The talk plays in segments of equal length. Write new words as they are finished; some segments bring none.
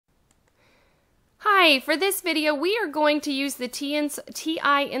Hi, for this video we are going to use the TI-Nspire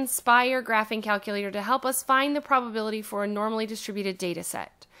graphing calculator to help us find the probability for a normally distributed data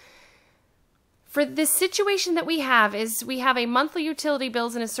set. For the situation that we have is we have a monthly utility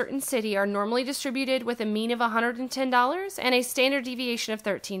bills in a certain city are normally distributed with a mean of $110 and a standard deviation of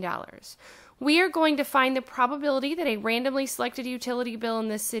 $13. We are going to find the probability that a randomly selected utility bill in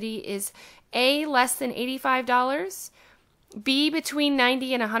this city is A, less than $85, B, between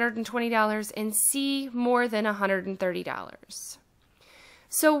 $90 and $120, and C, more than $130.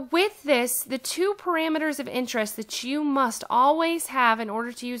 So with this, the two parameters of interest that you must always have in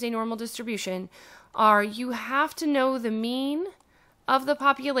order to use a normal distribution are you have to know the mean of the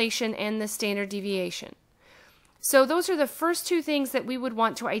population and the standard deviation. So those are the first two things that we would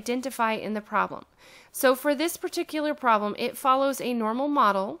want to identify in the problem. So for this particular problem, it follows a normal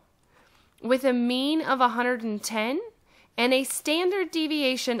model with a mean of 110 and a standard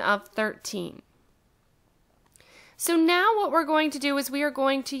deviation of 13. So now what we're going to do is we are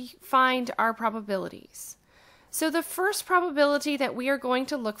going to find our probabilities. So the first probability that we are going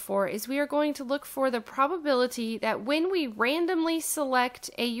to look for is we are going to look for the probability that when we randomly select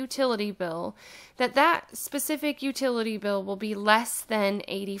a utility bill, that specific utility bill will be less than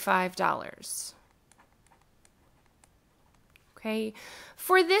 $85. Okay.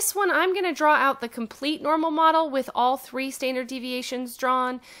 For this one, I'm going to draw out the complete normal model with all three standard deviations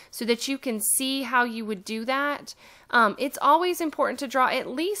drawn so that you can see how you would do that. It's always important to draw at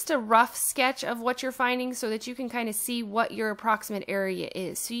least a rough sketch of what you're finding so that you can kind of see what your approximate area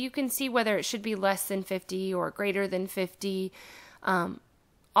is. So you can see whether it should be less than 50 or greater than 50,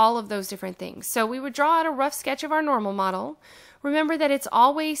 all of those different things. So we would draw out a rough sketch of our normal model. Remember that it's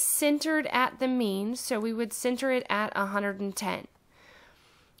always centered at the mean, so we would center it at 110.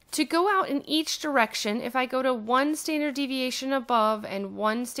 To go out in each direction, if I go to one standard deviation above and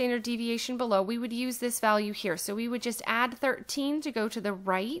one standard deviation below, we would use this value here. So we would just add 13 to go to the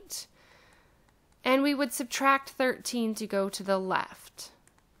right, and we would subtract 13 to go to the left.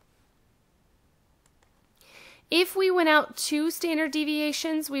 If we went out two standard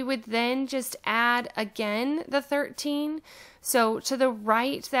deviations, we would then just add again the 13. So to the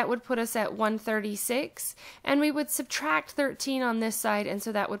right, that would put us at 136, and we would subtract 13 on this side, and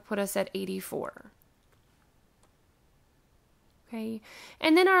so that would put us at 84. Okay,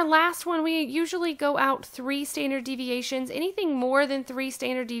 and then our last one, we usually go out three standard deviations. Anything more than three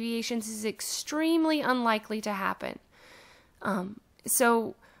standard deviations is extremely unlikely to happen.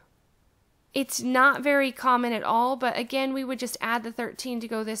 So it's not very common at all, but again, we would just add the 13 to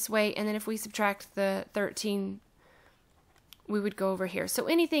go this way, and then if we subtract the 13, we would go over here. So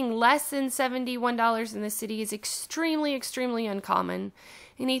anything less than $71 in the city is extremely, extremely uncommon.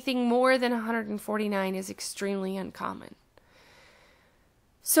 Anything more than 149 is extremely uncommon.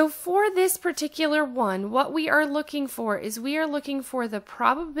 So for this particular one, what we are looking for is we are looking for the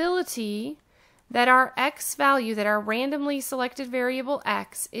probability that our x value, that our randomly selected variable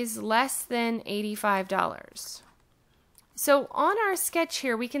x, is less than $85. So on our sketch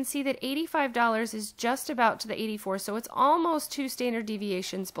here, we can see that $85 is just about to the 84, so it's almost two standard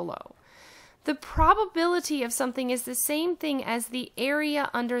deviations below. The probability of something is the same thing as the area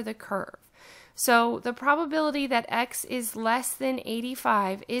under the curve. So the probability that x is less than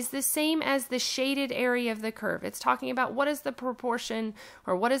 85 is the same as the shaded area of the curve. It's talking about what is the proportion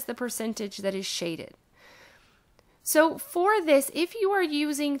or what is the percentage that is shaded. So for this, if you are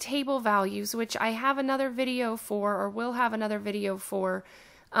using table values, which I have another video for, or will have another video for,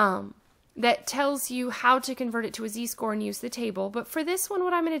 that tells you how to convert it to a z-score and use the table. But for this one,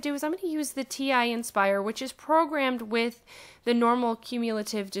 what I'm going to do is I'm going to use the TI-Nspire, which is programmed with the normal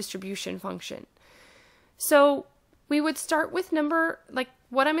cumulative distribution function. So we would start with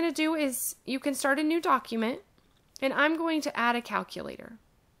what I'm going to do is you can start a new document, and I'm going to add a calculator.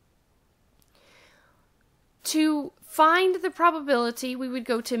 To find the probability, we would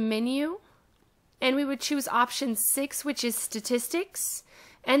go to Menu, and we would choose option 6, which is Statistics,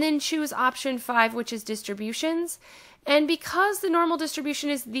 and then choose option 5, which is Distributions. And because the normal distribution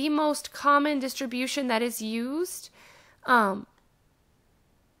is the most common distribution that is used,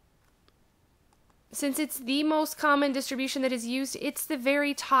 since it's the most common distribution that is used, it's the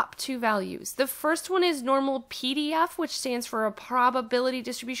very top two values. The first one is normal PDF, which stands for a probability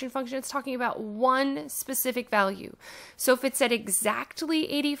distribution function. It's talking about one specific value. So if it's at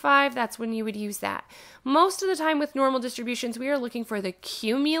exactly 85, that's when you would use that. Most of the time with normal distributions, we are looking for the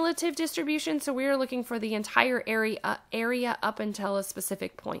cumulative distribution. So we are looking for the entire area up until a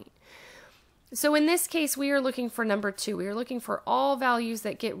specific point. So in this case, we are looking for number 2. We are looking for all values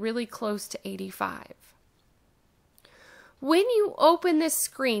that get really close to 85. When you open this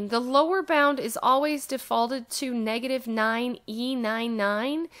screen, the lower bound is always defaulted to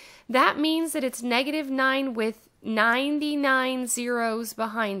 -9E99. That means that it's -9 with 99 zeros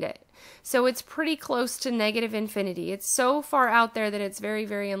behind it. So it's pretty close to negative infinity. It's so far out there that it's very,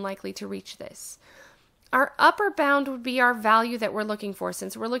 very unlikely to reach this. Our upper bound would be our value that we're looking for.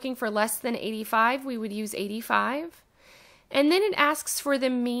 Since we're looking for less than 85, we would use 85. And then it asks for the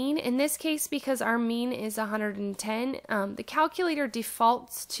mean. In this case, because our mean is 110, the calculator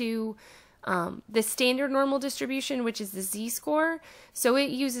defaults to the standard normal distribution, which is the z-score. So it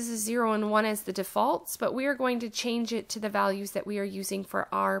uses a 0 and 1 as the defaults, but we are going to change it to the values that we are using for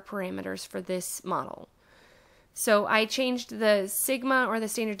our parameters for this model. So I changed the sigma, or the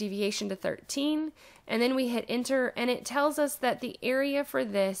standard deviation, to 13, and then we hit enter, and it tells us that the area for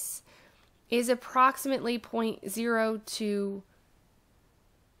this is approximately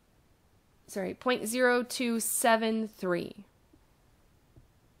 0.0273,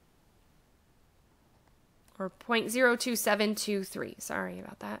 or 0.02723. Sorry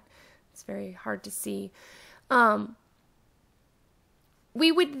about that. It's very hard to see.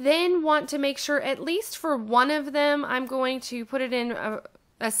 We would then want to make sure, at least for one of them, I'm going to put it in a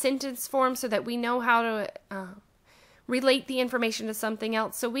sentence form so that we know how to relate the information to something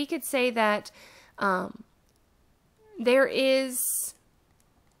else. So we could say that there is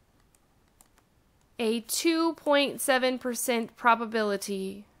a 2.7%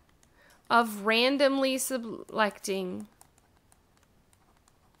 probability of randomly selecting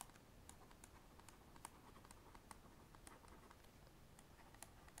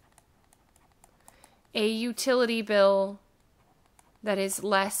a utility bill that is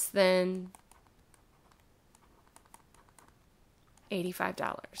less than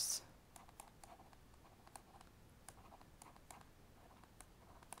 $85.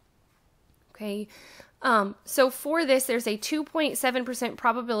 Okay, so for this, there's a 2.7%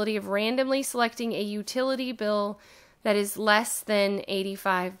 probability of randomly selecting a utility bill that is less than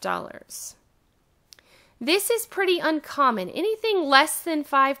 $85. This is pretty uncommon. Anything less than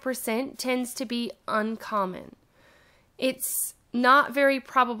 5% tends to be uncommon. It's not very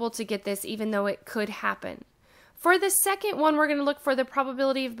probable to get this, even though it could happen. For the second one, we're going to look for the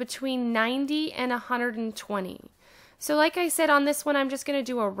probability of between 90 and 120. So like I said, on this one, I'm just going to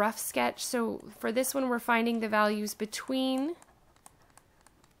do a rough sketch. So for this one, we're finding the values between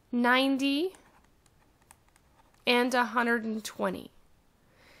 90 and 120.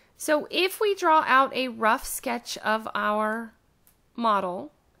 So if we draw out a rough sketch of our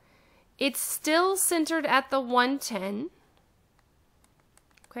model, it's still centered at the 110.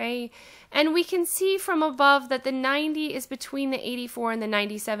 Okay, and we can see from above that the 90 is between the 84 and the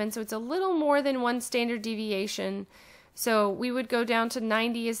 97, so it's a little more than one standard deviation. So we would go down to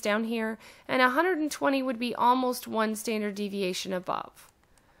 90 is down here, and 120 would be almost one standard deviation above.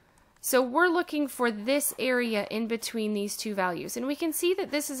 So we're looking for this area in between these two values, and we can see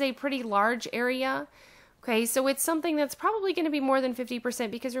that this is a pretty large area. Okay, so it's something that's probably going to be more than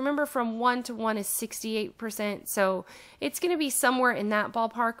 50%, because remember, from 1 to 1 is 68%, so it's going to be somewhere in that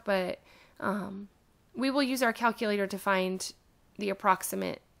ballpark, but we will use our calculator to find the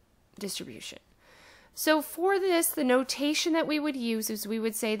approximate distribution. So for this, the notation that we would use is we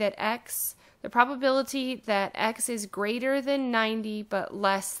would say that x, the probability that x is greater than 90 but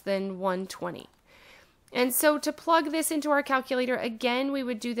less than 120. And so to plug this into our calculator, again, we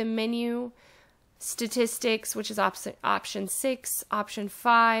would do the menu statistics, which is option 6, option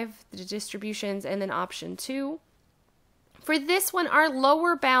 5, the distributions, and then option 2. For this one, our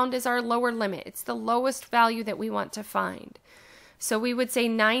lower bound is our lower limit. It's the lowest value that we want to find. So we would say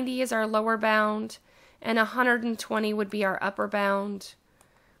 90 is our lower bound, and 120 would be our upper bound.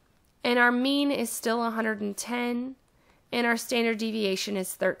 And our mean is still 110, and our standard deviation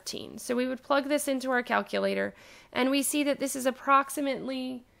is 13. So we would plug this into our calculator, and we see that this is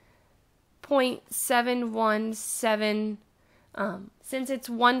approximately 0.717. Since it's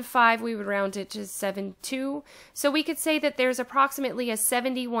 1.5, we would round it to 7.2. So we could say that there's approximately a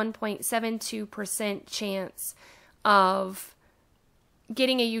 71.72% chance of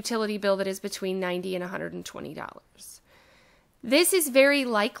getting a utility bill that is between $90 and $120. This is very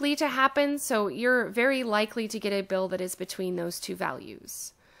likely to happen, so you're very likely to get a bill that is between those two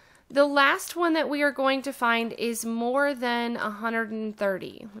values. The last one that we are going to find is more than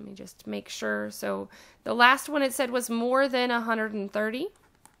 130. Let me just make sure. So the last one it said was more than 130.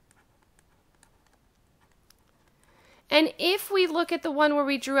 And if we look at the one where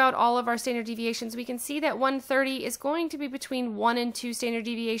we drew out all of our standard deviations, we can see that 130 is going to be between 1 and 2 standard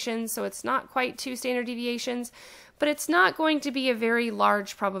deviations, so it's not quite 2 standard deviations, but it's not going to be a very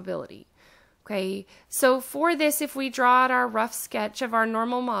large probability. Okay, so for this, if we draw out our rough sketch of our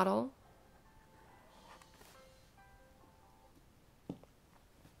normal model,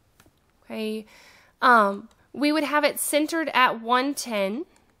 okay, we would have it centered at 110,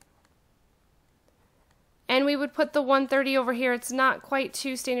 and we would put the 130 over here. It's not quite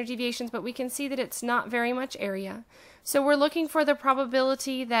 2 standard deviations, but we can see that it's not very much area. So we're looking for the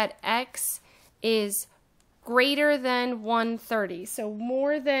probability that x is greater than 130. So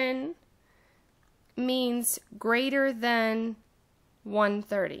more than means greater than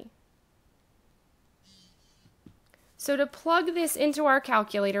 130. So to plug this into our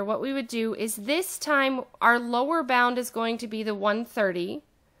calculator, what we would do is this time our lower bound is going to be the 130.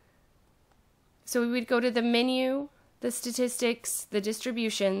 So we would go to the menu, the statistics, the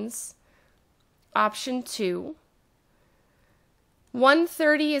distributions, option 2.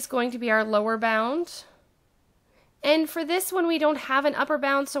 130 is going to be our lower bound. And for this one, we don't have an upper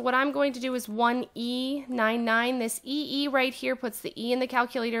bound, so what I'm going to do is 1E99. This EE right here puts the E in the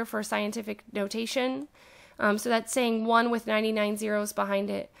calculator for scientific notation. So that's saying 1 with 99 zeros behind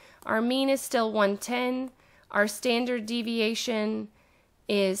it. Our mean is still 110. Our standard deviation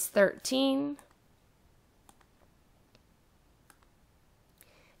is 13.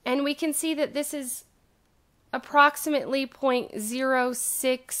 And we can see that this is approximately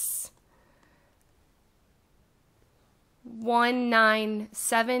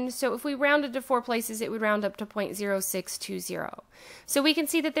 0.06197. So if we rounded to 4 places, it would round up to 0.0620. So we can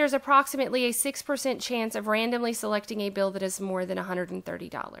see that there's approximately a 6% chance of randomly selecting a bill that is more than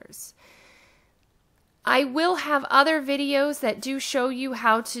 $130. I will have other videos that do show you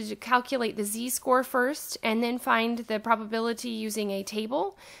how to calculate the z-score first and then find the probability using a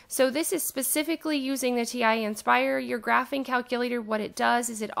table. So this is specifically using the TI-Nspire. Your graphing calculator, what it does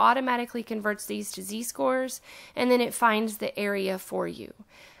is it automatically converts these to z-scores and then it finds the area for you.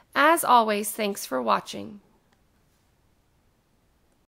 As always, thanks for watching.